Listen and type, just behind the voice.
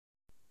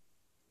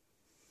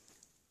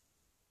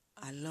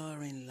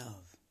Alluring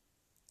Love.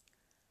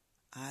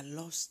 Our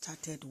love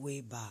started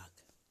way back.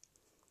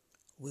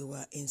 We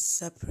were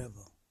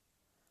inseparable.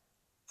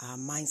 Our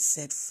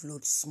mindset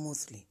flowed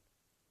smoothly.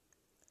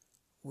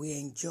 We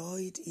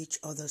enjoyed each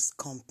other's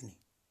company.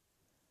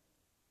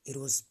 It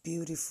was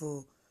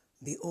beautiful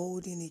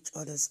beholding each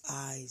other's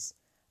eyes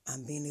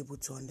and being able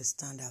to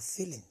understand our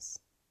feelings.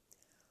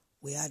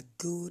 We had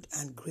good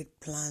and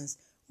great plans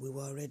we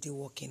were already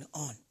working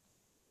on.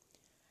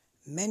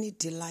 Many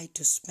delight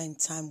to spend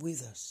time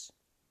with us.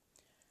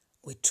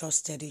 We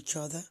trusted each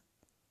other,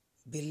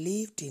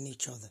 believed in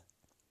each other.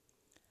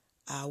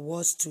 Our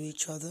words to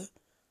each other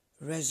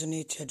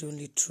resonated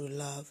only through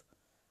love,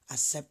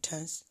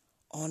 acceptance,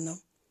 honor,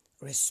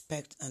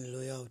 respect, and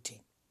loyalty.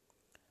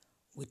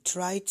 We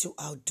tried to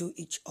outdo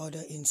each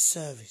other in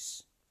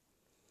service.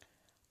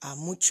 Our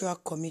mutual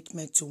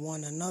commitment to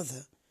one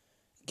another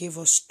gave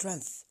us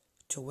strength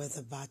to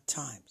weather bad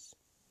times.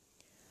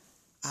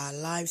 Our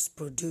lives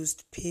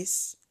produced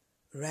peace,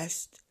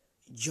 rest,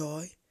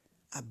 joy,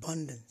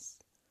 abundance.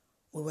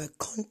 We were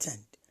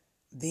content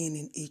being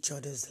in each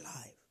other's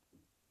life.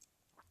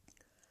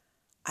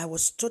 I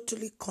was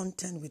totally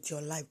content with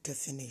your life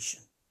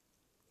definition.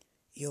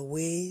 Your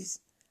ways,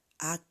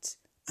 acts,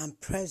 and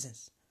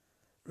presence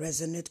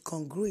resonate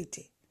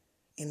congruity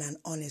in an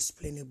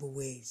unexplainable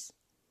ways.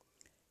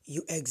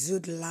 You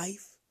exude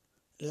life,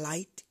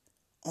 light,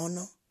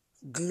 honor,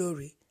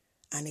 glory,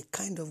 and a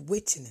kind of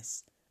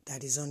weightiness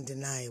that is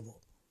undeniable.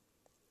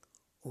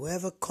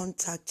 Whoever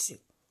contacts you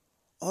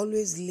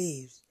always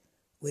leaves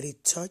with a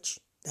touch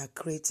that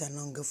creates an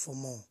hunger for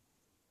more.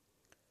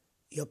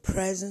 Your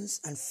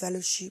presence and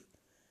fellowship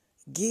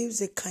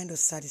gives a kind of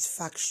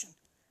satisfaction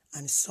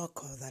and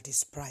succor that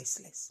is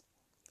priceless.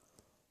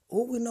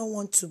 Who will not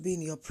want to be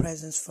in your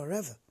presence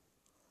forever?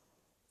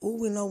 Who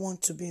will not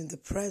want to be in the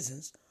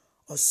presence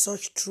of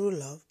such true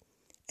love,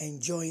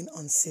 enjoying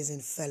unceasing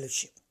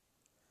fellowship?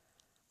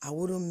 I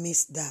wouldn't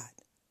miss that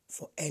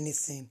for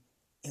anything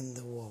in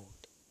the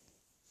world.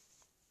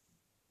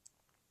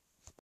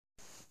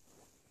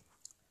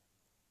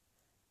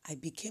 I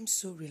became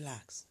so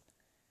relaxed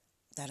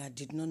that I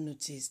did not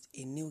notice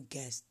a new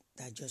guest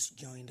that just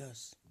joined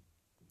us.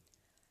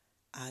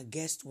 Our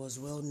guest was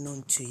well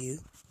known to you.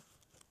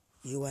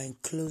 You were in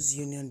close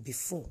union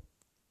before.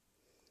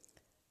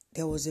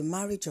 There was a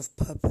marriage of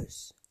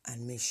purpose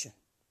and mission.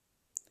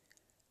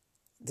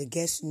 The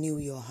guest knew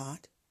your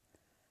heart,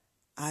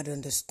 had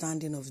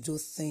understanding of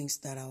those things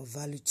that are of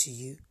value to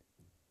you.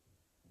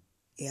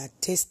 He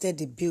had tasted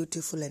the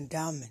beautiful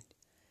endowment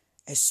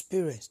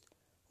experienced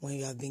when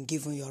you have been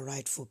given your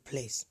rightful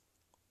place.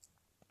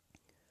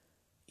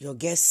 Your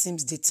guest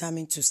seems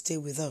determined to stay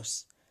with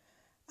us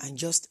and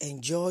just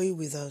enjoy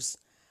with us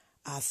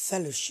our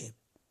fellowship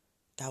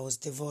that was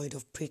devoid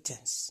of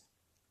pretense.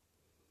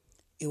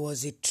 It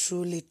was a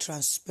truly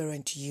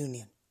transparent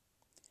union.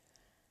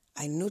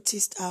 I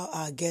noticed how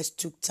our guest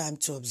took time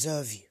to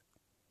observe you,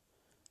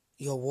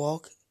 your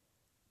walk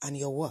and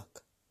your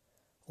work,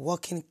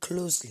 working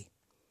closely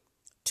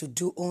to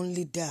do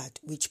only that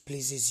which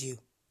pleases you.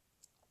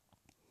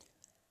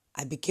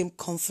 I became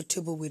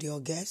comfortable with your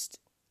guest.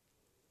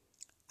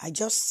 I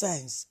just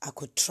sensed I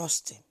could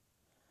trust him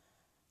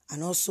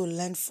and also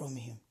learn from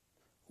him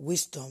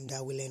wisdom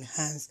that will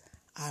enhance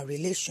our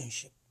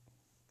relationship.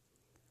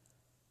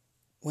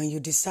 When you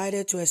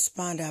decided to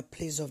expand our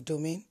place of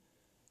domain,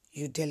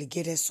 you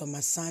delegated some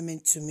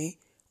assignment to me,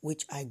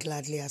 which I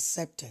gladly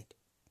accepted.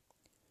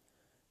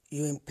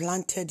 You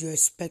implanted your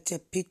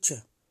expected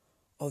picture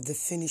of the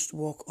finished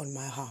work on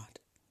my heart.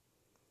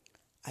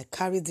 I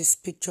carried this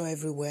picture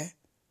everywhere,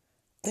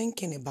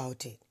 thinking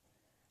about it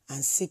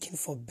and seeking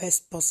for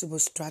best possible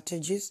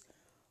strategies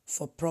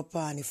for proper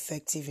and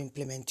effective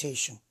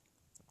implementation.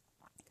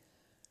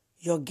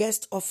 Your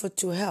guest offered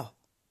to help,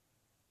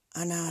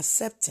 and I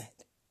accepted.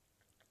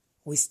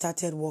 We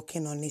started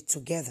working on it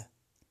together.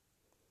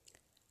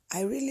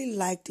 I really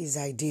liked his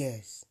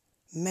ideas,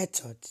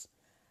 methods,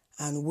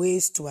 and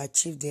ways to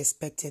achieve the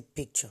expected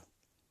picture.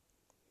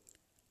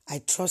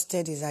 I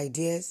trusted his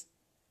ideas,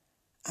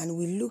 and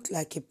we looked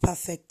like a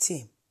perfect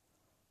team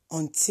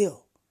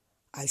until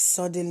I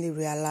suddenly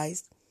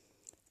realized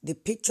the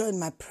picture in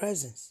my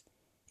presence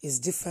is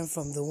different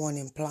from the one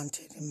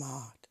implanted in my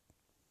heart.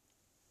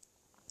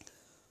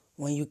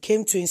 When you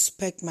came to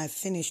inspect my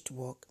finished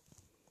work,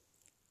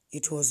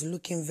 it was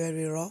looking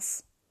very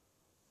rough,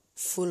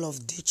 full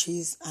of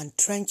ditches and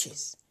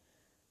trenches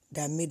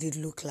that made it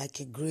look like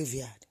a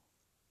graveyard.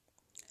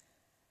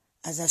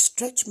 As I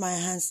stretched my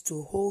hands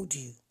to hold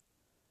you,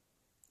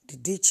 the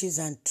ditches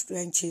and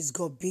trenches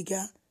got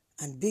bigger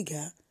and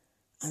bigger,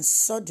 and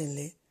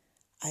suddenly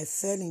I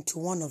fell into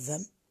one of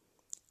them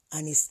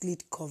and a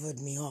slit covered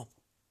me up.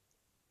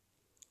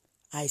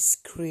 I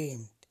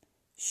screamed,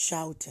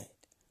 shouted,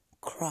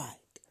 cried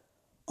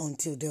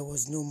until there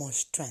was no more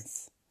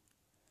strength.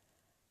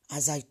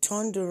 As I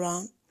turned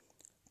around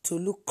to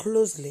look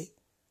closely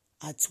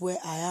at where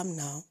I am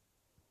now,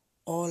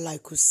 all I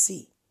could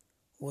see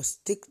was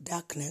thick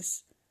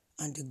darkness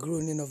and the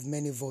groaning of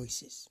many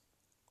voices.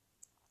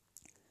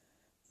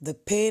 The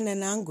pain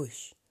and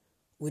anguish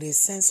with a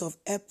sense of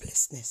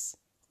helplessness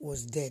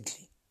was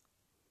deadly.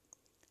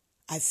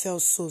 I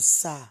felt so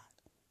sad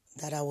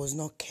that I was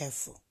not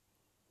careful,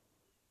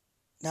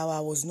 that I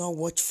was not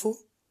watchful,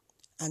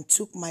 and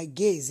took my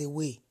gaze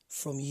away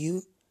from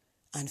you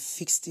and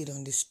fixed it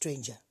on the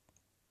stranger.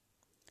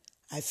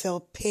 I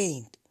felt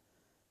pained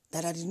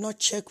that I did not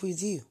check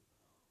with you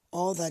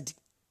all that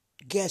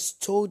the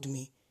guest told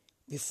me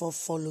before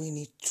following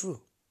it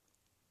through.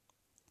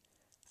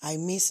 I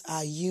miss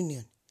our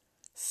union,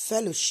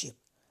 fellowship,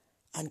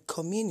 and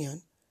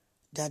communion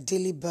that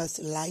daily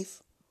birthed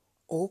life,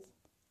 hope,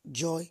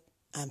 joy,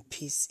 and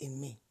peace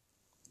in me.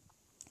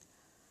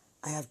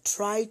 I have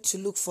tried to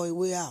look for a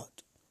way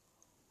out,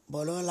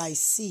 but all I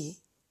see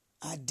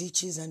are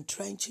ditches and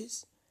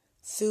trenches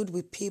filled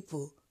with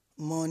people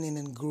mourning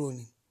and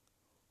groaning.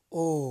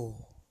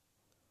 Oh,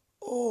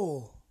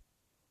 oh,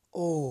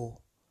 oh,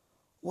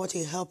 what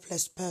a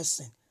helpless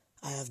person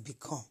I have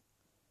become.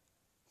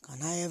 Can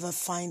I ever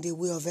find a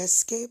way of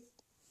escape?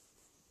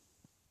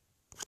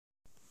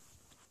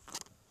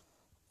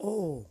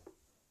 Oh,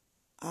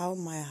 how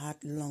my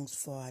heart longs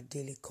for our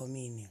daily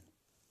communion.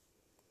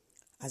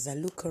 As I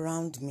look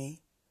around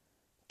me,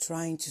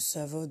 trying to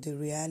survey the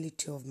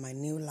reality of my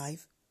new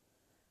life,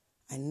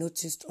 I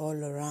noticed all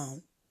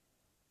around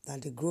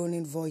that the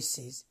groaning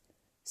voices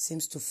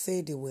seems to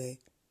fade away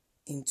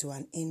into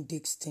an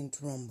indistinct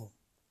rumble.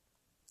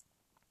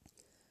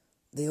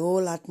 The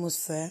whole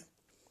atmosphere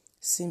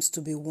seems to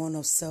be one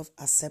of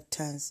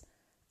self-acceptance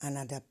and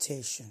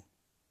adaptation.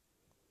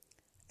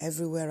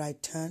 Everywhere I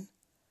turn,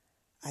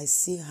 I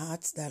see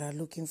hearts that are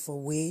looking for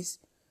ways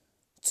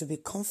to be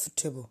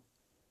comfortable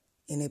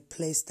in a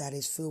place that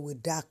is filled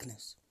with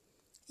darkness,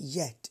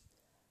 yet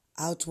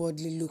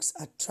outwardly looks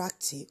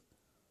attractive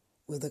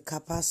with the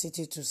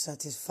capacity to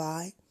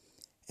satisfy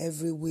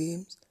every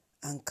whim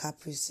and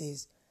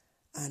caprices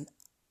and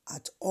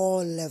at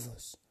all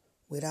levels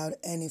without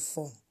any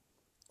form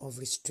of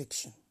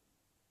restriction.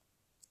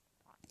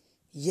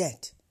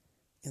 Yet,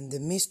 in the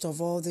midst of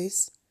all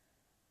this,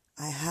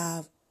 I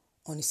have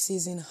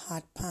unceasing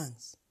heart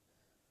pangs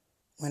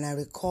when I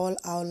recall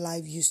how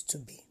life used to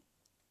be.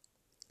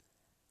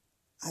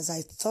 As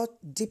I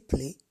thought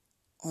deeply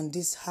on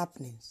these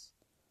happenings,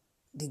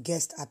 the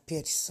guest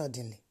appeared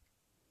suddenly,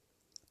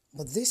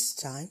 but this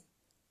time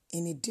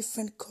in a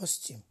different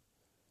costume,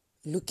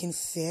 looking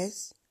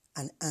fierce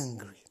and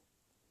angry.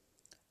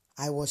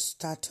 I was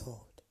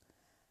startled.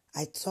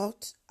 I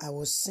thought I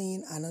was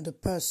seeing another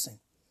person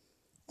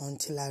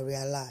until I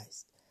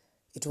realized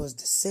it was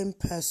the same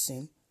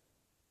person.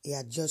 He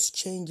had just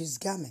changed his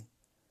garment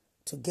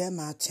to get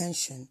my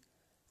attention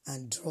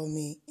and draw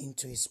me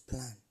into his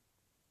plan.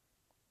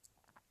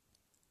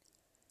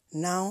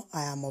 Now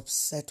I am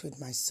upset with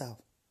myself.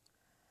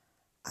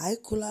 I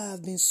could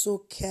have been so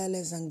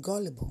careless and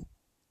gullible.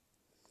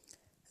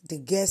 The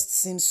guest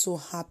seemed so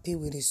happy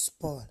with his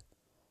spoil.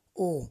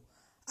 Oh,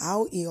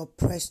 how he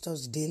oppressed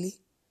us daily,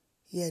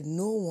 yet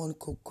no one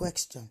could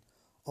question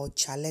or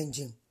challenge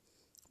him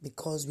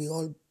because we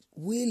all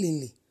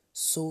willingly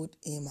sold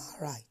him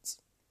our rights.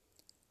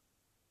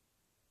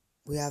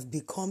 We have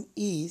become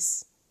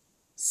his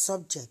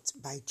subject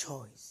by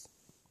choice.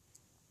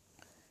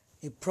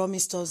 He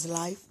promised us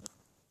life,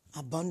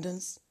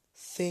 abundance,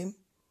 fame,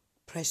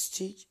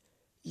 prestige,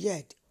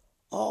 yet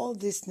all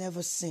this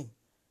never seemed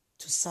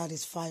to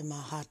satisfy my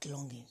heart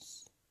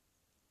longings.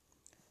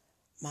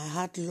 My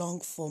heart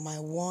longed for my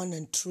one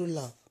and true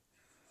love,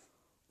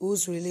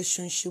 whose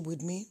relationship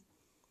with me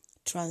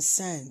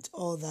transcends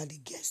all that the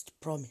guest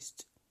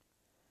promised.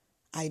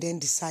 I then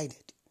decided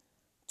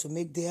to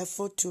make the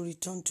effort to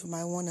return to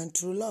my one and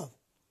true love.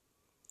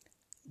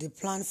 The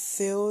plan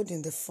failed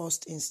in the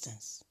first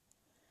instance.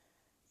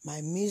 My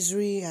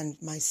misery and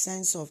my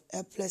sense of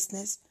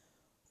helplessness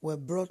were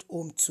brought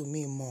home to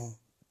me more.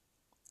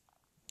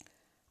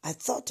 I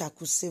thought I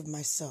could save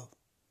myself,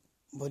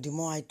 but the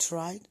more I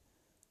tried,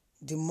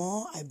 the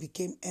more I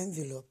became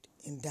enveloped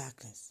in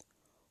darkness.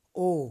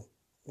 Oh,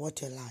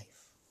 what a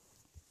life.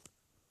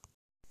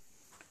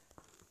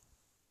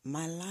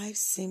 My life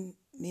seemed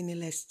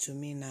meaningless to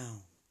me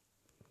now.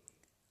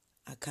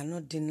 I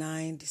cannot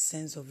deny the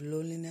sense of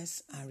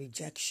loneliness and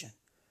rejection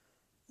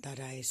that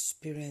I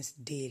experience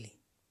daily.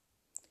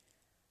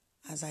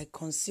 As I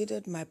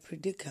considered my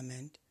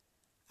predicament,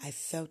 I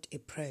felt a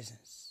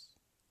presence.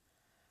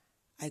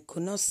 I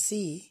could not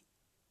see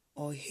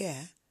or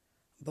hear,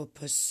 but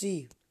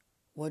perceived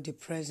what the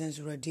presence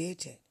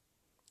radiated: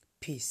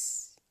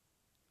 peace.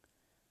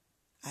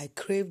 I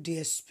craved the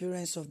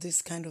experience of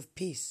this kind of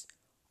peace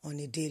on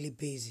a daily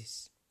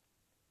basis.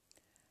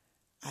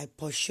 I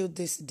pursued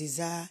this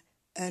desire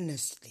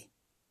earnestly.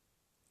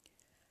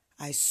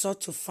 I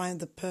sought to find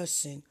the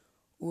person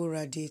who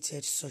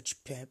radiated such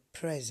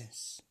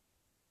presence.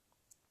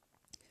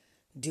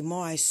 The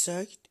more I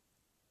searched,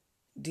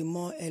 the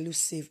more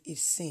elusive it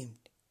seemed.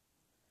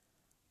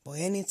 But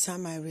any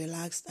time I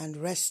relaxed and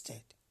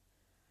rested,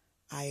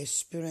 I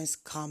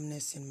experienced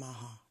calmness in my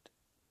heart.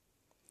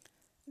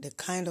 The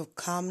kind of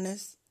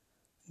calmness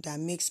that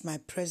makes my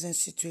present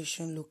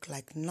situation look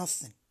like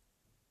nothing.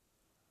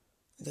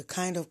 the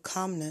kind of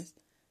calmness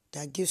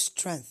that gives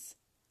strength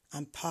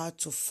and power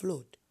to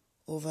float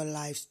over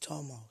life's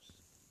turmoils.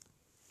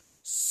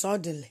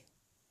 Suddenly,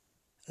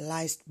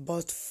 light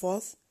burst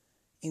forth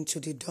into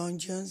the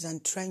dungeons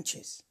and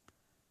trenches.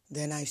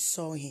 Then I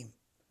saw him,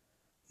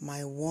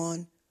 my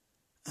one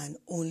and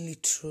only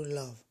true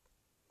love.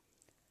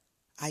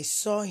 I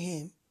saw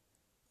him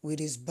with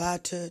his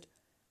battered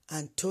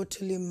and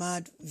totally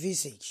mad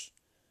visage,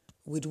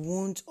 with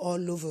wounds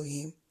all over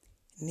him,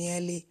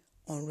 nearly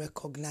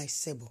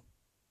unrecognizable.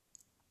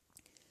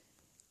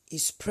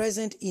 His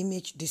present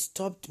image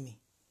disturbed me,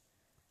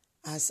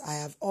 as I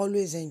have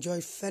always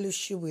enjoyed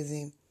fellowship with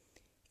him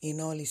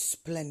in all his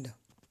splendor.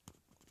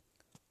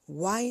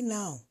 Why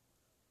now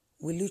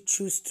will you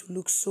choose to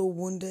look so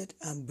wounded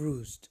and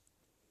bruised?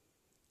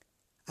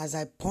 As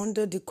I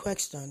pondered the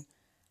question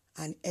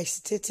and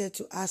hesitated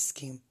to ask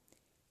him,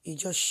 he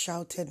just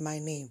shouted my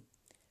name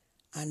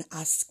and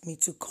asked me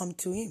to come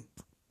to him.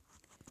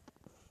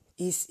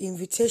 His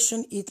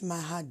invitation hit my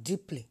heart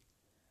deeply,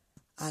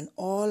 and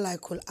all I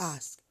could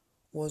ask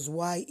was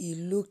why he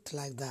looked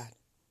like that.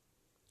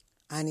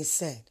 And he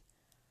said,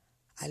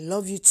 I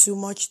love you too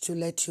much to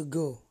let you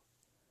go.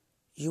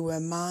 You were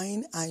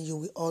mine and you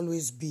will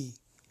always be.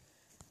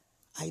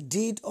 I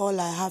did all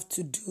I have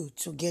to do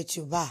to get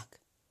you back.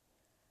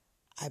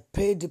 I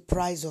paid the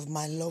price of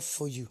my love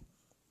for you.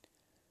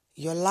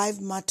 Your life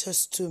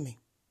matters to me.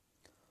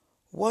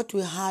 What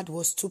we had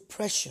was too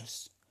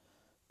precious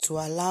to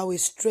allow a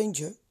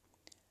stranger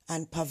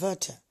and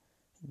perverter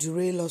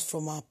derail us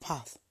from our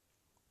path.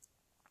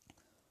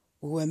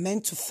 We were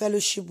meant to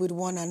fellowship with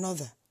one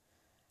another,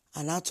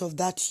 and out of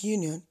that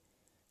union,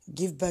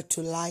 give birth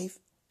to life,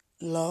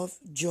 love,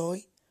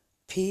 joy,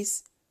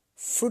 peace,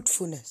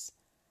 fruitfulness,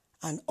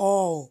 and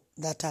all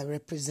that I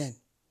represent.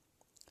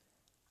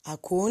 I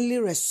could only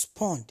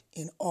respond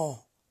in awe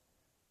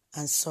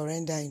and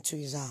surrender into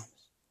his arms.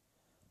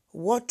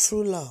 What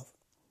true love,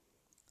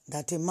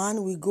 that a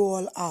man will go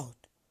all out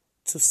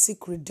to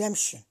seek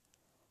redemption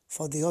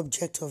for the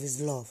object of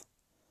his love,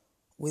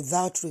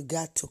 without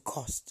regard to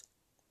cost.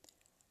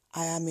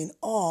 I am in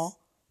awe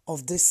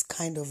of this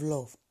kind of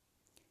love,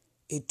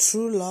 a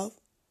true love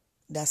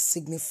that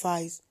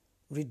signifies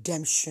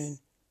redemption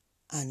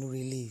and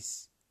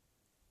release.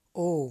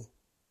 Oh,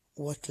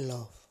 what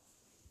love!